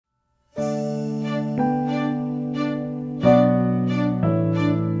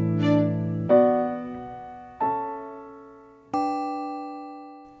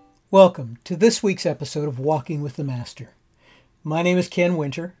Welcome to this week's episode of Walking with the Master. My name is Ken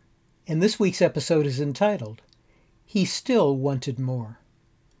Winter, and this week's episode is entitled, He Still Wanted More.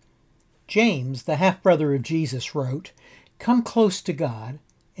 James, the half-brother of Jesus, wrote, "Come close to God,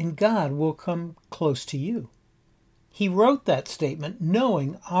 and God will come close to you." He wrote that statement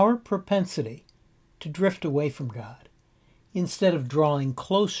knowing our propensity to drift away from God, instead of drawing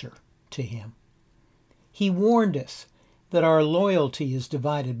closer to Him. He warned us that our loyalty is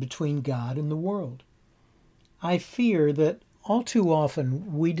divided between God and the world. I fear that all too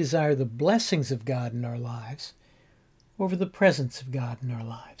often we desire the blessings of God in our lives over the presence of God in our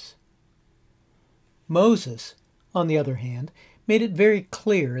lives. Moses, on the other hand, made it very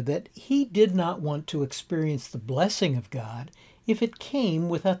clear that he did not want to experience the blessing of God if it came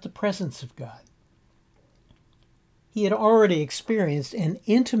without the presence of God. He had already experienced an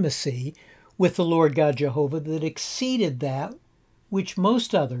intimacy with the Lord God Jehovah that exceeded that which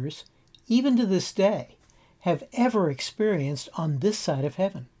most others, even to this day, have ever experienced on this side of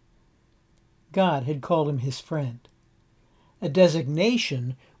heaven. God had called him his friend, a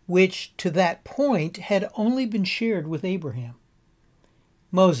designation which to that point had only been shared with Abraham.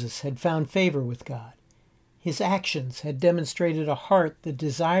 Moses had found favor with God. His actions had demonstrated a heart that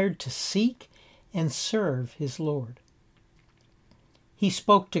desired to seek and serve his Lord. He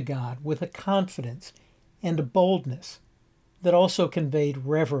spoke to God with a confidence and a boldness that also conveyed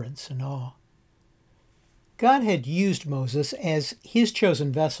reverence and awe. God had used Moses as his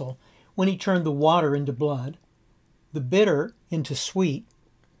chosen vessel when he turned the water into blood, the bitter into sweet,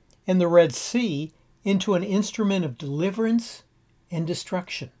 and the Red Sea into an instrument of deliverance and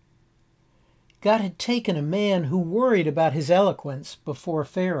destruction. God had taken a man who worried about his eloquence before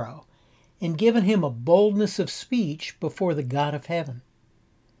Pharaoh and given him a boldness of speech before the God of heaven.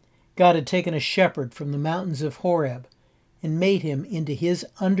 God had taken a shepherd from the mountains of Horeb and made him into his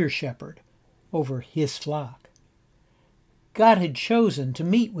under-shepherd over his flock. God had chosen to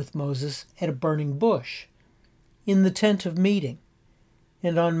meet with Moses at a burning bush, in the tent of meeting,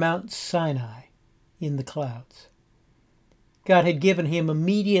 and on Mount Sinai in the clouds. God had given him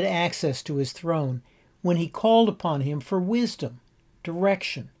immediate access to his throne when he called upon him for wisdom,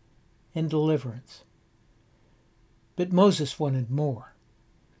 direction, and deliverance. But Moses wanted more.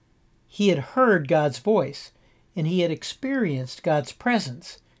 He had heard God's voice, and he had experienced God's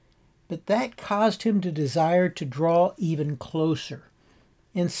presence, but that caused him to desire to draw even closer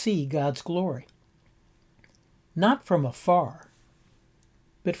and see God's glory. Not from afar,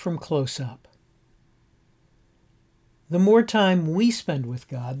 but from close up. The more time we spend with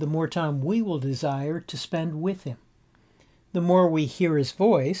God, the more time we will desire to spend with Him. The more we hear His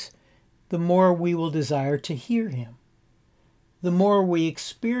voice, the more we will desire to hear Him. The more we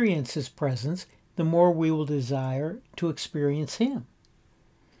experience His presence, the more we will desire to experience Him.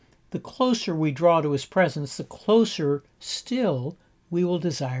 The closer we draw to His presence, the closer still we will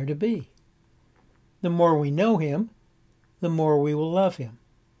desire to be. The more we know Him, the more we will love Him.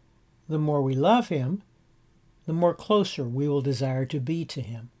 The more we love Him, the more closer we will desire to be to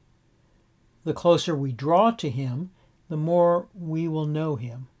Him. The closer we draw to Him, the more we will know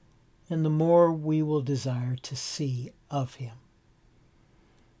Him, and the more we will desire to see of Him.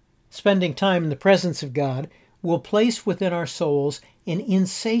 Spending time in the presence of God will place within our souls an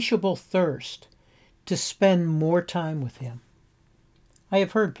insatiable thirst to spend more time with Him. I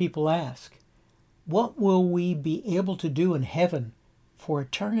have heard people ask, what will we be able to do in heaven for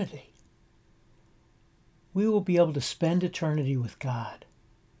eternity? We will be able to spend eternity with God.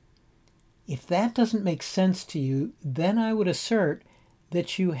 If that doesn't make sense to you, then I would assert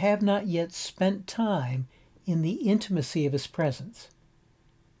that you have not yet spent time in the intimacy of His presence.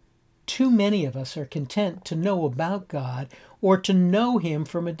 Too many of us are content to know about God or to know Him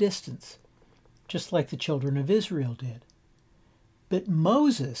from a distance, just like the children of Israel did. But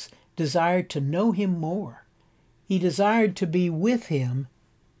Moses desired to know Him more. He desired to be with Him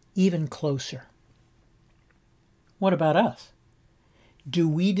even closer. What about us? Do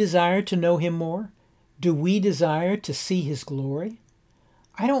we desire to know Him more? Do we desire to see His glory?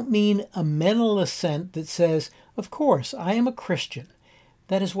 I don't mean a mental assent that says, of course, I am a Christian.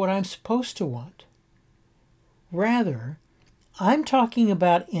 That is what I'm supposed to want. Rather, I'm talking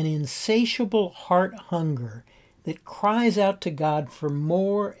about an insatiable heart hunger that cries out to God for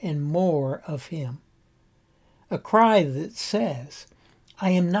more and more of Him. A cry that says,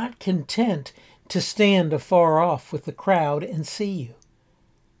 I am not content to stand afar off with the crowd and see you.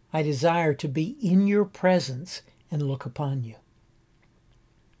 I desire to be in your presence and look upon you.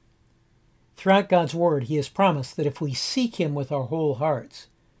 Throughout God's Word, He has promised that if we seek Him with our whole hearts,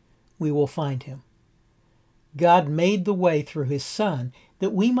 we will find Him. God made the way through his Son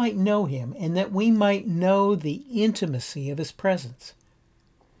that we might know him and that we might know the intimacy of his presence.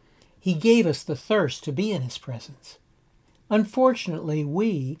 He gave us the thirst to be in his presence. Unfortunately,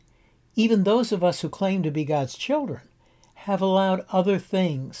 we, even those of us who claim to be God's children, have allowed other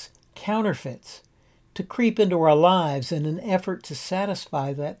things, counterfeits, to creep into our lives in an effort to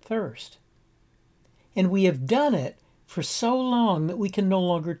satisfy that thirst. And we have done it for so long that we can no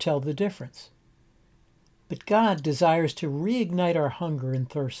longer tell the difference. But God desires to reignite our hunger and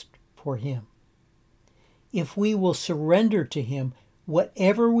thirst for him. If we will surrender to him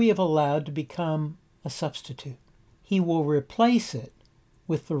whatever we have allowed to become a substitute, he will replace it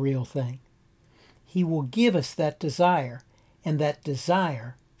with the real thing. He will give us that desire, and that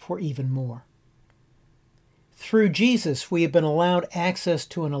desire for even more. Through Jesus, we have been allowed access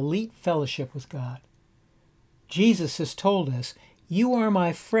to an elite fellowship with God. Jesus has told us, "You are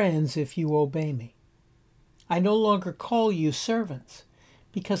my friends if you obey me." I no longer call you servants,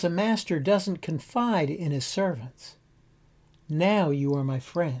 because a master doesn't confide in his servants. Now you are my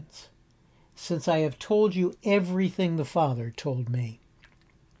friends, since I have told you everything the Father told me.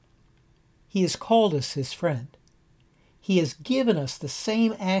 He has called us his friend. He has given us the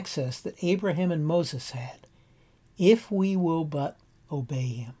same access that Abraham and Moses had, if we will but obey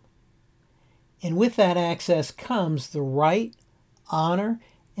him. And with that access comes the right, honor,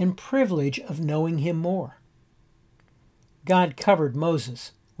 and privilege of knowing him more. God covered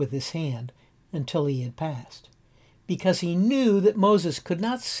Moses with his hand until he had passed, because he knew that Moses could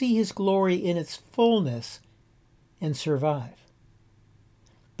not see his glory in its fullness and survive.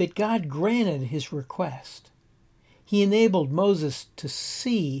 But God granted his request. He enabled Moses to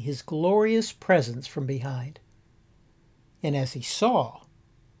see his glorious presence from behind. And as he saw,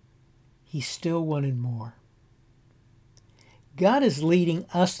 he still wanted more. God is leading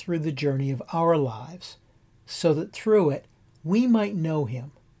us through the journey of our lives so that through it we might know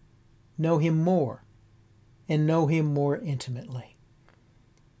him more, and know him more intimately.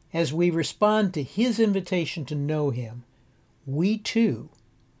 As we respond to his invitation to know him, we too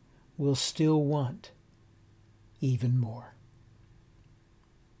will still want even more.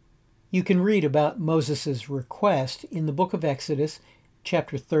 You can read about Moses' request in the book of Exodus,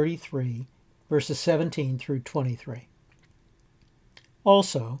 chapter 33, verses 17 through 23.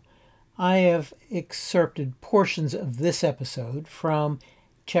 Also, I have excerpted portions of this episode from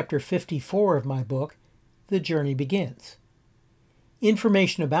chapter 54 of my book, The Journey Begins.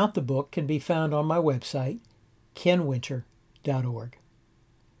 Information about the book can be found on my website, kenwinter.org.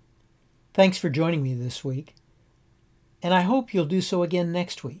 Thanks for joining me this week, and I hope you'll do so again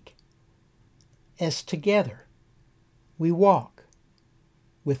next week, as together we walk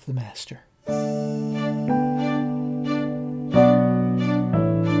with the Master.